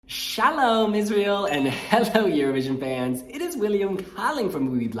Shalom, Israel, and hello, Eurovision fans. It is William calling from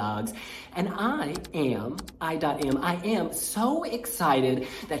Movie Blogs, and I am so excited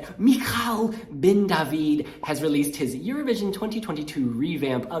that Michal Ben David has released his Eurovision 2022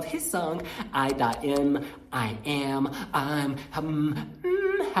 revamp of his song I.M, I am,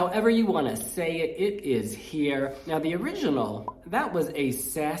 however you want to say it, it is here. Now, the original, that was a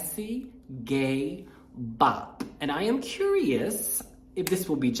sassy, gay bop, and I am curious if this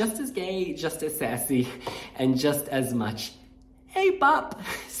will be just as gay, just as sassy, and just as much hey bop,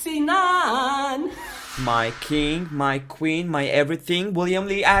 Sinan. My king, my queen, my everything, William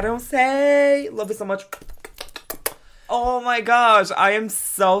Lee Adams, hey! Love you so much. Oh my gosh, I am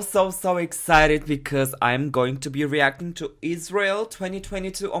so excited because I'm going to be reacting to Israel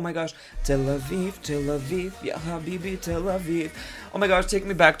 2022. Oh my gosh, Tel Aviv, ya Habibi, Tel Aviv. Oh my gosh, take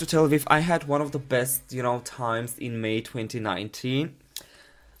me back to Tel Aviv. I had one of the best, times in May 2019.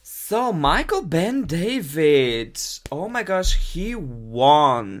 So, Michael Ben David, oh my gosh, he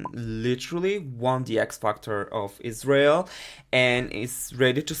literally won the X Factor of Israel and is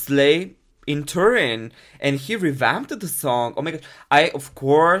ready to slay in Turin. And he revamped the song. Oh my gosh, I of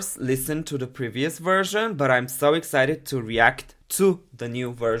course listened to the previous version, but I'm so excited to react to the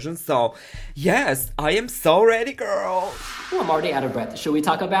new version. So, yes, I am so ready, girl. Well, I'm already out of breath. Should we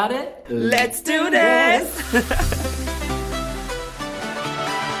talk about it? Let's do this!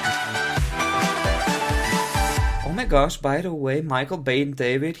 Oh my gosh, by the way, Michael Ben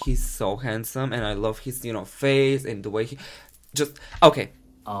David, he's so handsome and I love his, face and the way he just... Okay.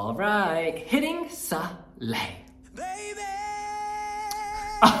 All right. Hitting Saleh. Baby,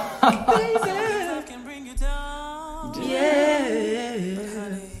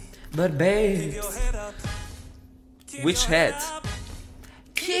 Yeah. But babes, which head?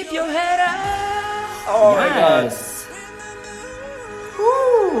 Keep your head up. Oh my god.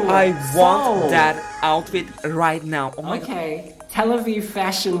 Ooh, I want that outfit right now. Oh my god. Okay. Tel Aviv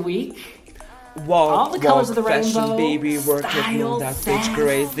Fashion Week. Wow, All the colors of the fashion rainbow. baby, work it, Style, move that bitch sass.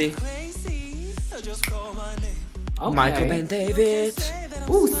 crazy. Okay. Michael Ben David.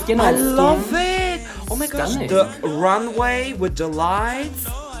 Ooh, skin on I skin. love it. Oh my gosh, Stunning. the runway with the lights.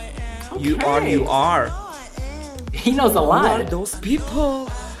 Okay. You are. He knows a Who are lot. those people?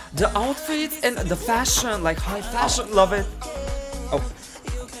 The outfits and the fashion, like high fashion, love it. Oh,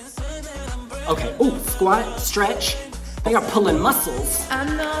 Okay. Ooh, squat, stretch. They are pulling muscles. I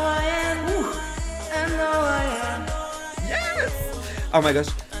know I am. I know I am. Yes. Oh my gosh,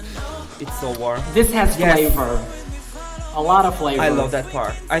 it's so warm. This has Yes. flavor. A lot of flavor. I love that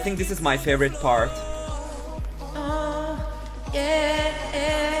part. I think this is my favorite part.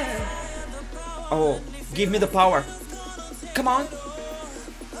 Oh, give me the power. Come on.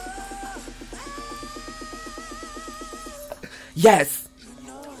 Yes.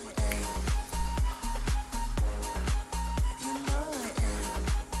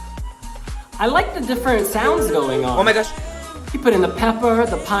 I like the different sounds going on. Oh my gosh. You put in the pepper,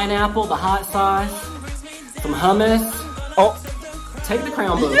 the pineapple, the hot sauce, some hummus. Oh. Take the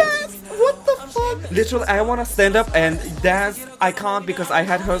crown boom. Yes! What the fuck? Literally, I want to stand up and dance. I can't because I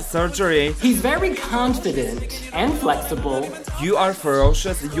had her surgery. He's very confident and flexible. You are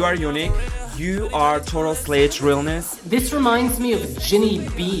ferocious. You are unique. You are total sledge realness. This reminds me of Ginny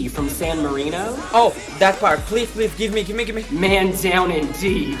B from San Marino. Oh, that part. Please, give me. Man down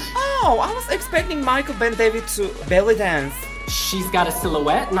indeed. Oh, I was expecting Michael Ben David to belly dance. She's got a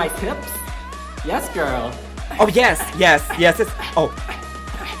silhouette, nice hips. Yes, girl. Oh, yes. Oh,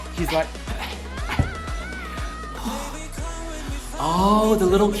 he's like... Oh, the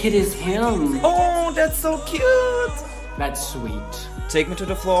little kid is him. Oh, that's so cute. That's sweet. Take me to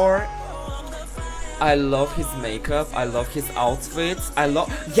the floor. I love his makeup. I love his outfits.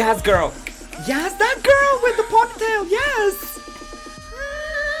 Yes, girl. Yes, that girl with the ponytail. Yes.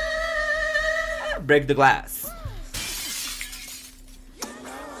 Break the glass.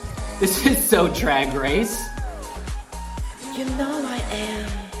 This is so Drag Race. You know I am.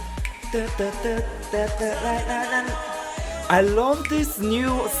 I love this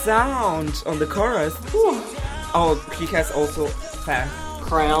new sound on the chorus. Whew. Oh, he has also fat.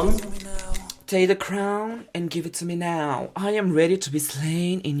 Crown. Take the crown and give it to me now. I am ready to be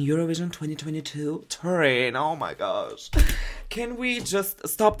slain in Eurovision 2022 Turin. Oh my gosh. Can we just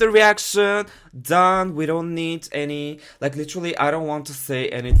stop the reaction? Done. We don't need any... literally, I don't want to say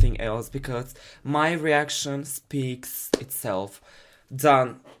anything else because my reaction speaks itself.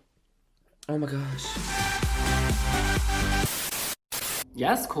 Done. Oh my gosh.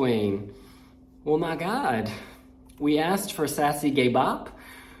 Yes, Queen. Oh my God. We asked for sassy gay bop.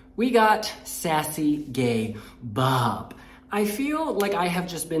 We got sassy gay bop. I feel like I have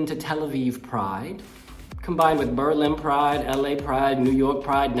just been to Tel Aviv Pride, combined with Berlin Pride, LA Pride, New York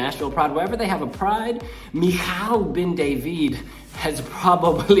Pride, Nashville Pride, wherever they have a pride, Michal Ben David has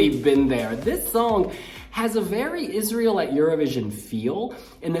probably been there. This song has a very Israel at Eurovision feel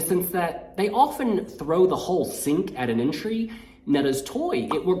in the sense that they often throw the whole sink at an entry. Netta's Toy,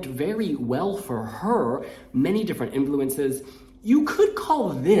 it worked very well for her, many different influences. You could call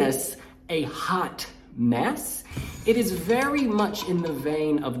this a hot mess. It is very much in the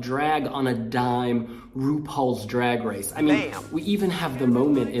vein of Drag on a Dime, RuPaul's Drag Race. I mean, we even have the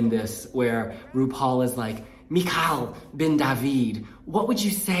moment in this where RuPaul is like, Michal Ben David, what would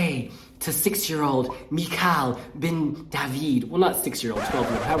you say to 6-year-old Michal Ben David? Well, not 6-year-old,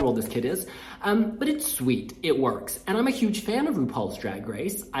 12-year-old, however old this kid is. But it's sweet, it works. And I'm a huge fan of RuPaul's Drag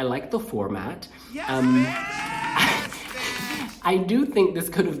Race. I like the format. I do think this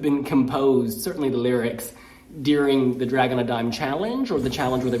could have been composed, certainly the lyrics, during the Drag on a Dime challenge or the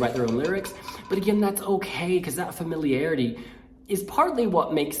challenge where they write their own lyrics. But again, that's okay, because that familiarity is partly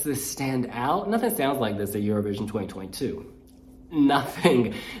what makes this stand out. Nothing sounds like this at Eurovision 2022.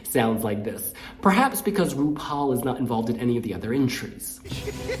 Nothing sounds like this. Perhaps because RuPaul is not involved in any of the other entries.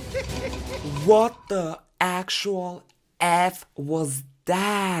 What the actual F was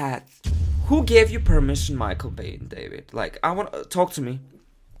that? Who gave you permission, Michael Ben David? Like, I want to talk to me.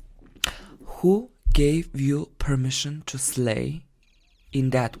 Who gave you permission to slay in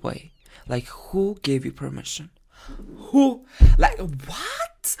that way? Like, who gave you permission? Who? Like,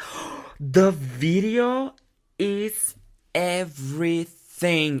 what? The video is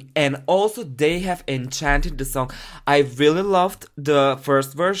everything. And also, they have enchanted the song. I really loved the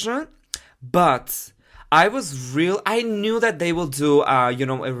first version, but I knew that they will do, a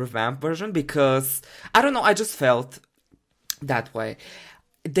revamp version because, I don't know, I just felt that way.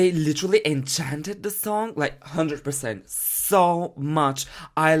 They literally enchanted the song, like 100%, so much.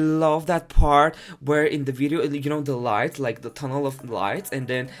 I love that part where in the video, the lights, like the tunnel of lights, and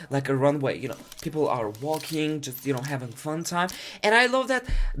then like a runway, people are walking, just, having fun time. And I love that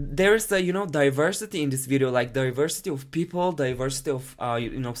there's a, diversity in this video, like diversity of people, diversity of,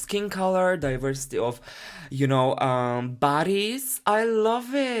 skin color, diversity of, bodies. I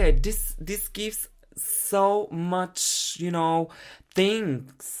love it. This gives so much,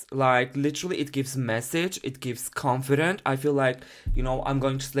 things. Like, literally, it gives message, it gives confidence. I feel like, I'm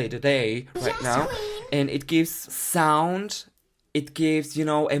going to slay the day right now. And it gives sound, it gives,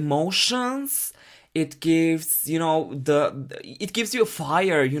 emotions, it gives, it gives you a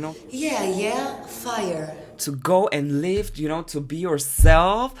fire, Yeah, fire. To go and live, to be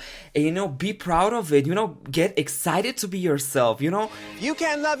yourself, and, be proud of it, get excited to be yourself, You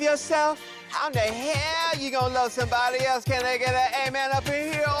can't love yourself? How in the hell you gonna love somebody else? Can I get an amen up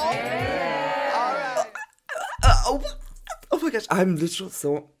in here? All right. Oh my gosh, I'm literally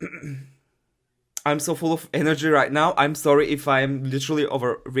so... I'm so full of energy right now. I'm sorry if I'm literally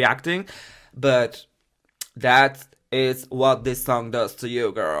overreacting, but that is what this song does to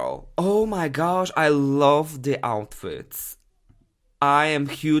you, girl. Oh my gosh, I love the outfits. I am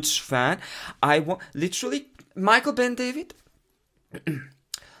huge fan. I want... Literally, Michael Ben David...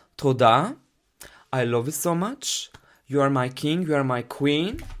 Toda, I love you so much. You are my king, you are my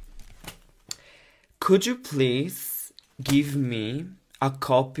queen. Could you please give me a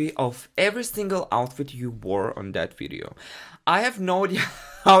copy of every single outfit you wore on that video? I have no idea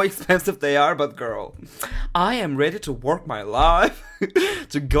how expensive they are, but girl, I am ready to work my life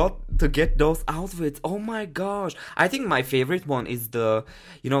to get those outfits. Oh my gosh. I think my favorite one is the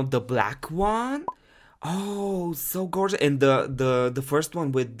black one. Oh, so gorgeous. And the first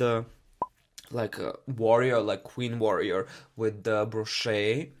one with the warrior, like queen warrior with the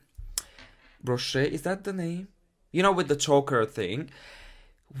brochet. Brochet, is that the name? With the choker thing.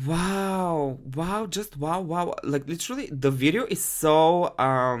 Wow, just wow. Like literally the video is so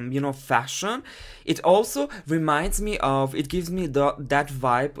fashion. It also reminds me of, it gives me that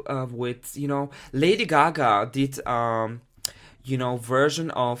vibe with Lady Gaga did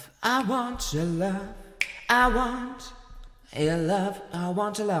version of I want your love, I want your love, I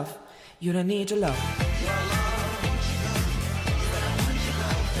want your love, you don't need your love.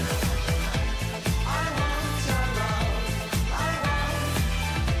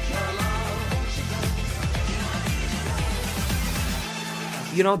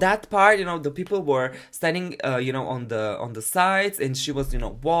 That part, the people were standing, on the sides, and she was,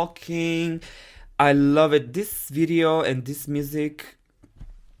 walking. I love it. This video and this music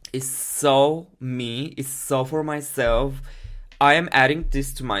is so me. It's so for myself. I am adding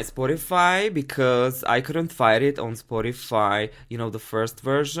this to my Spotify because I couldn't find it on Spotify, the first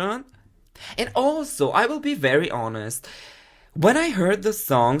version. And also, I will be very honest. When I heard the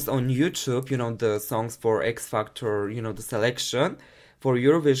songs on YouTube, the songs for X Factor, the selection for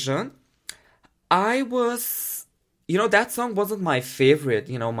Eurovision, I was, that song wasn't my favorite,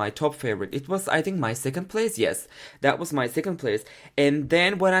 my top favorite. It was, I think, my second place. Yes, that was my second place. And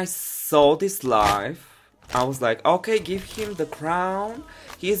then when I saw this live, I was like, okay, give him the crown.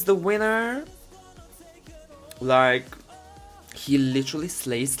 He's the winner. Like, he literally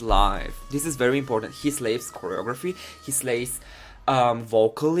slays live. This is very important. He slays choreography. He slays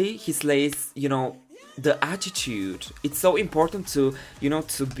vocally. He slays, the attitude. It's so important to,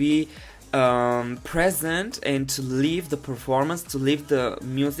 to be present and to live the performance, to live the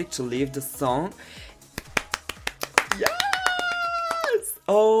music, to live the song. Yes!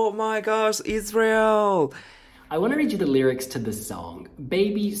 Oh my gosh, Israel! I want to read you the lyrics to this song.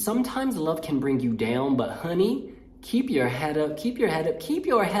 Baby, sometimes love can bring you down, but honey, keep your head up, keep your head up, keep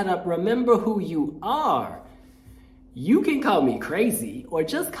your head up. Remember who you are. You can call me crazy or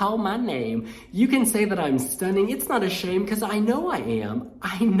just call my name. You can say that I'm stunning. It's not a shame because I know I am.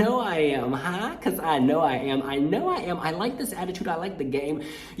 I know I am, huh? Because I know I am. I know I am. I like this attitude. I like the game.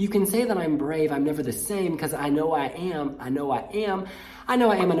 You can say that I'm brave. I'm never the same because I know I am. I know I am. I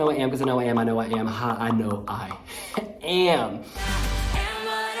know I am. I know I am because I know I am. I know I am. Ha, I know I am.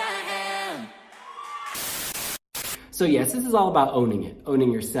 So yes, this is all about owning it,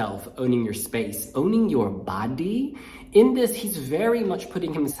 owning yourself, owning your space, owning your body. In this, he's very much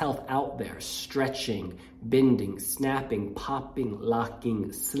putting himself out there, stretching, bending, snapping, popping,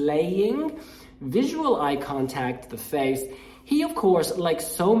 locking, slaying, visual eye contact, the face. He, of course, like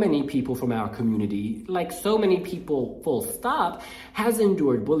so many people from our community, like so many people, full stop, has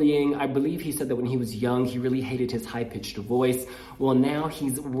endured bullying. I believe he said that when he was young, he really hated his high-pitched voice. Well, now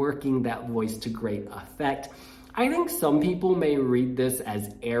he's working that voice to great effect. I think some people may read this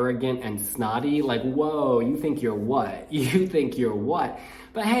as arrogant and snotty, like, whoa, you think you're what? You think you're what?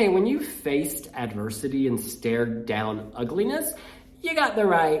 But hey, when you faced adversity and stared down ugliness, you got the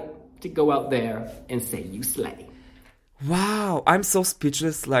right to go out there and say you slay. Wow, I'm so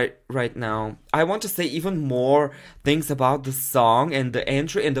speechless right now. I want to say even more things about the song and the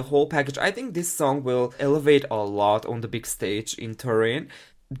entry and the whole package. I think this song will elevate a lot on the big stage in Turin.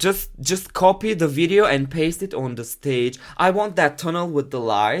 Just copy the video and paste it on the stage. I want that tunnel with the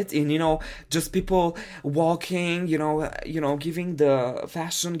lights and just people walking, giving the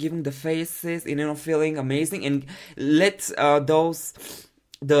fashion, giving the faces, feeling amazing, and let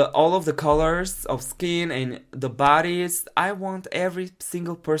all of the colors of skin and the bodies. I want every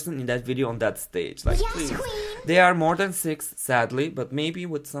single person in that video on that stage. Like, yes, please. Queen. They are more than 6, sadly, but maybe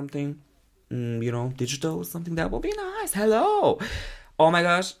with something, digital or something that will be nice. Hello. Oh my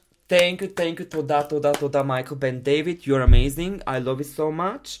gosh, thank you, toda, Michael Ben David, you're amazing. I love you so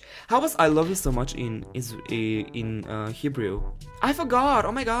much. How was I love you so much in Hebrew? I forgot,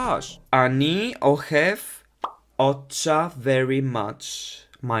 oh my gosh. Ani ohev otcha very much.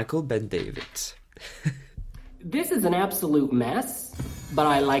 Michael Ben David. This is an absolute mess, but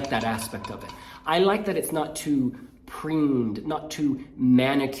I like that aspect of it. I like that it's not too preened, not too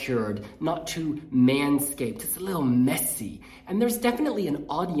manicured, not too manscaped. It's a little messy. And there's definitely an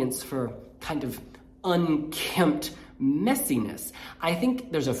audience for kind of unkempt messiness. I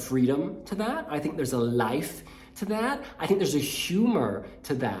think there's a freedom to that. I think there's a life to that. I think there's a humor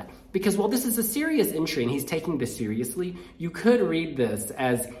to that. Because while this is a serious entry and he's taking this seriously, you could read this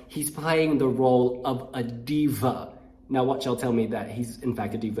as he's playing the role of a diva. Now, watch, y'all tell me that he's, in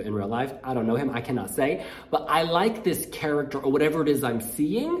fact, a diva in real life. I don't know him. I cannot say. But I like this character or whatever it is I'm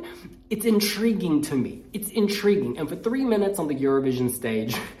seeing. It's intriguing to me. It's intriguing. And for 3 minutes on the Eurovision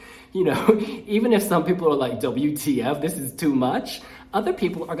stage, even if some people are like, WTF, this is too much, other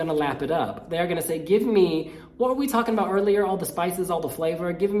people are going to lap it up. They're going to say, give me, what were we talking about earlier? All the spices, all the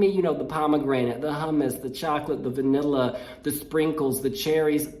flavor. Give me, the pomegranate, the hummus, the chocolate, the vanilla, the sprinkles, the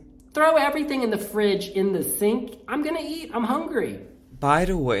cherries. Throw everything in the fridge, in the sink. I'm gonna eat. I'm hungry. By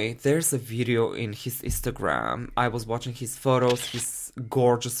the way, there's a video in his Instagram. I was watching his photos, his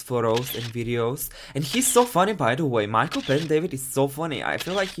gorgeous photos and videos. And he's so funny, by the way. Michael Ben David is so funny. I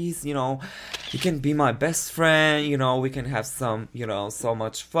feel like he's, he can be my best friend. We can have some, so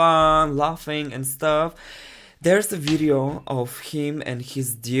much fun, laughing and stuff. There's a video of him and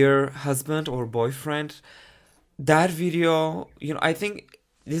his dear husband or boyfriend. That video, I think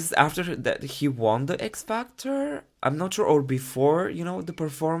this is after that he won the X Factor. I'm not sure, or before, the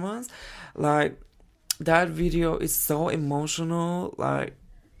performance. Like, that video is so emotional. Like,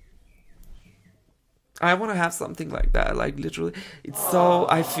 I want to have something like that. Like, literally, it's so,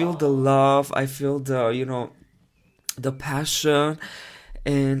 I feel the love. I feel the, the passion.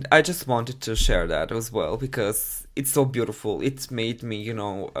 And I just wanted to share that as well because it's so beautiful. It made me,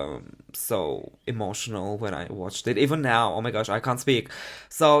 so emotional when I watched it. Even now, oh my gosh, I can't speak.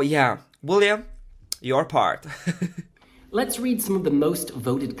 So yeah, William, your part. Let's read some of the most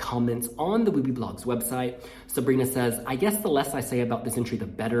voted comments on the Wiwibloggs website. Sabrina says, I guess the less I say about this entry, the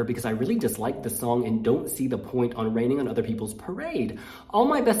better, because I really dislike the song and don't see the point on raining on other people's parade. All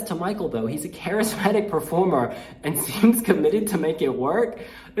my best to Michael, though. He's a charismatic performer and seems committed to make it work.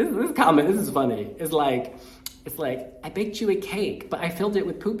 This comment, this is funny. It's like, I baked you a cake, but I filled it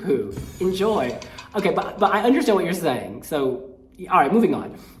with poo-poo. Enjoy. Okay, but I understand what you're saying. So, all right, moving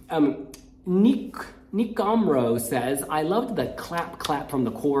on. Nick Gomro says, I loved the clap from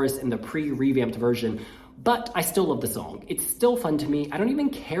the chorus in the pre-revamped version, but I still love the song. It's still fun to me. I don't even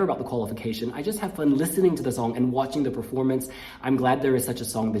care about the qualification. I just have fun listening to the song and watching the performance. I'm glad there is such a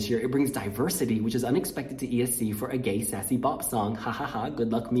song this year. It brings diversity, which is unexpected to ESC for a gay sassy bop song. Ha ha ha,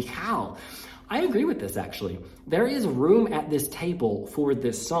 good luck, Michal. I agree with this, actually. There is room at this table for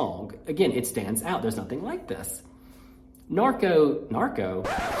this song. Again, it stands out. There's nothing like this. Narco,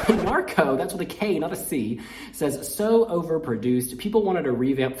 that's with a K, not a C, says, so overproduced. People wanted a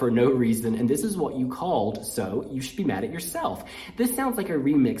revamp for no reason, and this is what you called, so you should be mad at yourself. This sounds like a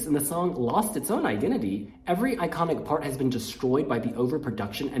remix, and the song lost its own identity. Every iconic part has been destroyed by the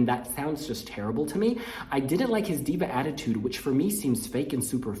overproduction, and that sounds just terrible to me. I didn't like his diva attitude, which for me seems fake and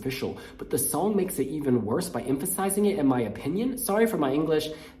superficial, but the song makes it even worse by emphasizing it, in my opinion. Sorry for my English.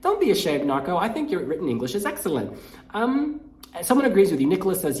 Don't be ashamed, Narco. I think your written English is excellent. Someone agrees with you.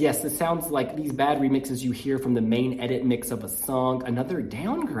 Nicholas says, yes, this sounds like these bad remixes you hear from the main edit mix of a song. Another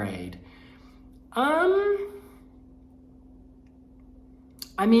downgrade. I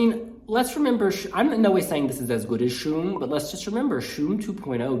mean, let's remember, I'm in no way saying this is as good as Shum, but let's just remember Shum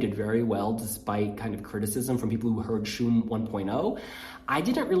 2.0 did very well despite kind of criticism from people who heard Shum 1.0. I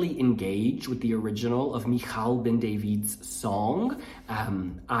didn't really engage with the original of Michal Ben David's song,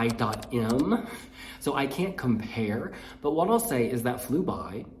 I.M, so I can't compare, but what I'll say is that flew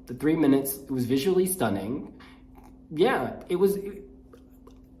by. The 3 minutes, it was visually stunning. Yeah,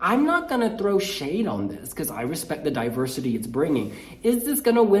 I'm not gonna throw shade on this because I respect the diversity it's bringing. Is this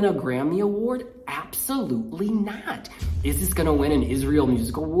gonna win a Grammy Award? Absolutely not. Is this gonna win an Israel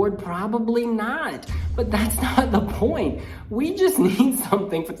Music Award? Probably not. But that's not the point. We just need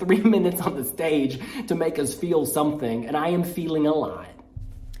something for 3 minutes on the stage to make us feel something, and I am feeling a lot.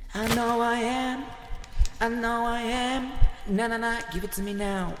 I know I am. Na, give it to me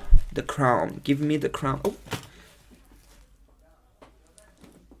now. The crown. Give me the crown. Oh.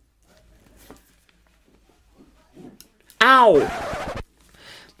 Ow!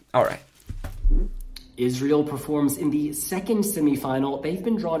 All right. Israel performs in the second semifinal. They've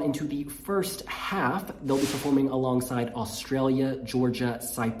been drawn into the first half. They'll be performing alongside Australia, Georgia,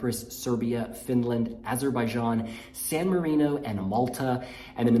 Cyprus, Serbia, Finland, Azerbaijan, San Marino, and Malta.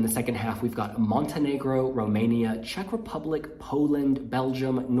 And then in the second half, we've got Montenegro, Romania, Czech Republic, Poland,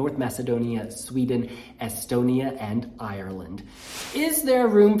 Belgium, North Macedonia, Sweden, Estonia, and Ireland. Is there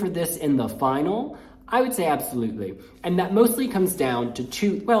room for this in the final? I would say absolutely. And that mostly comes down to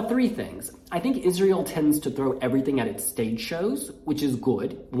three things. I think Israel tends to throw everything at its stage shows, which is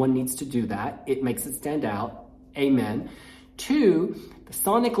good. One needs to do that. It makes it stand out. Amen. 2,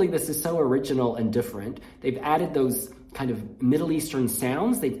 sonically, this is so original and different. They've added those kind of Middle Eastern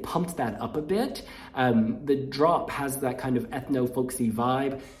sounds. They've pumped that up a bit. The drop has that kind of ethno-folksy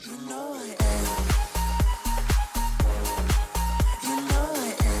vibe.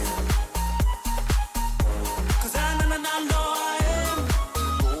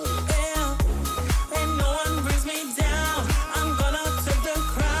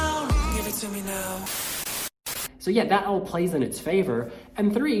 So yeah, that all plays in its favor.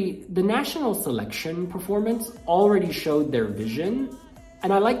 And 3, the national selection performance already showed their vision,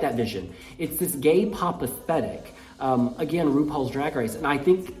 and I like that vision. It's this gay pop aesthetic. Again, RuPaul's Drag Race, and I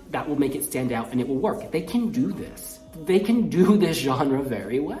think that will make it stand out and it will work. They can do this. They can do this genre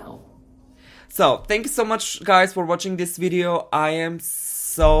very well. So, thank you so much, guys, for watching this video. I am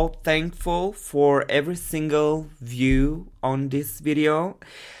so thankful for every single view on this video.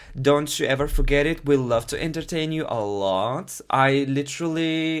 Don't you ever forget it. We love to entertain you a lot. I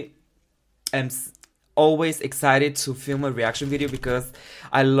literally am always excited to film a reaction video because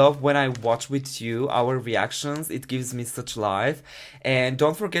I love when I watch with you our reactions. It gives me such life. And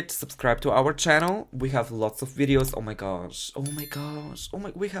don't forget to subscribe to our channel. We have lots of videos. Oh my gosh.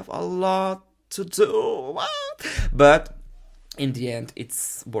 We have a lot to do. But in the end,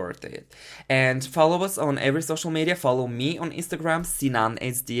 it's worth it. And follow us on every social media. Follow me on Instagram,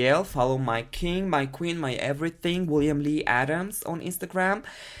 SinanSDL. Follow my king, my queen, my everything, William Lee Adams on Instagram.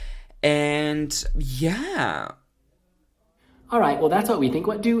 And yeah, All right, well, that's what we think.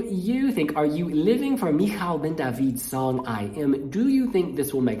 What do you think? Are you living for Michal Ben David's song, I Am? Do you think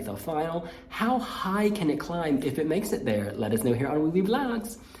this will make the final? How high can it climb if it makes it there? Let us know here on Weebly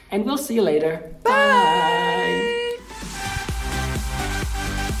Vlogs. And we'll see you later. Bye!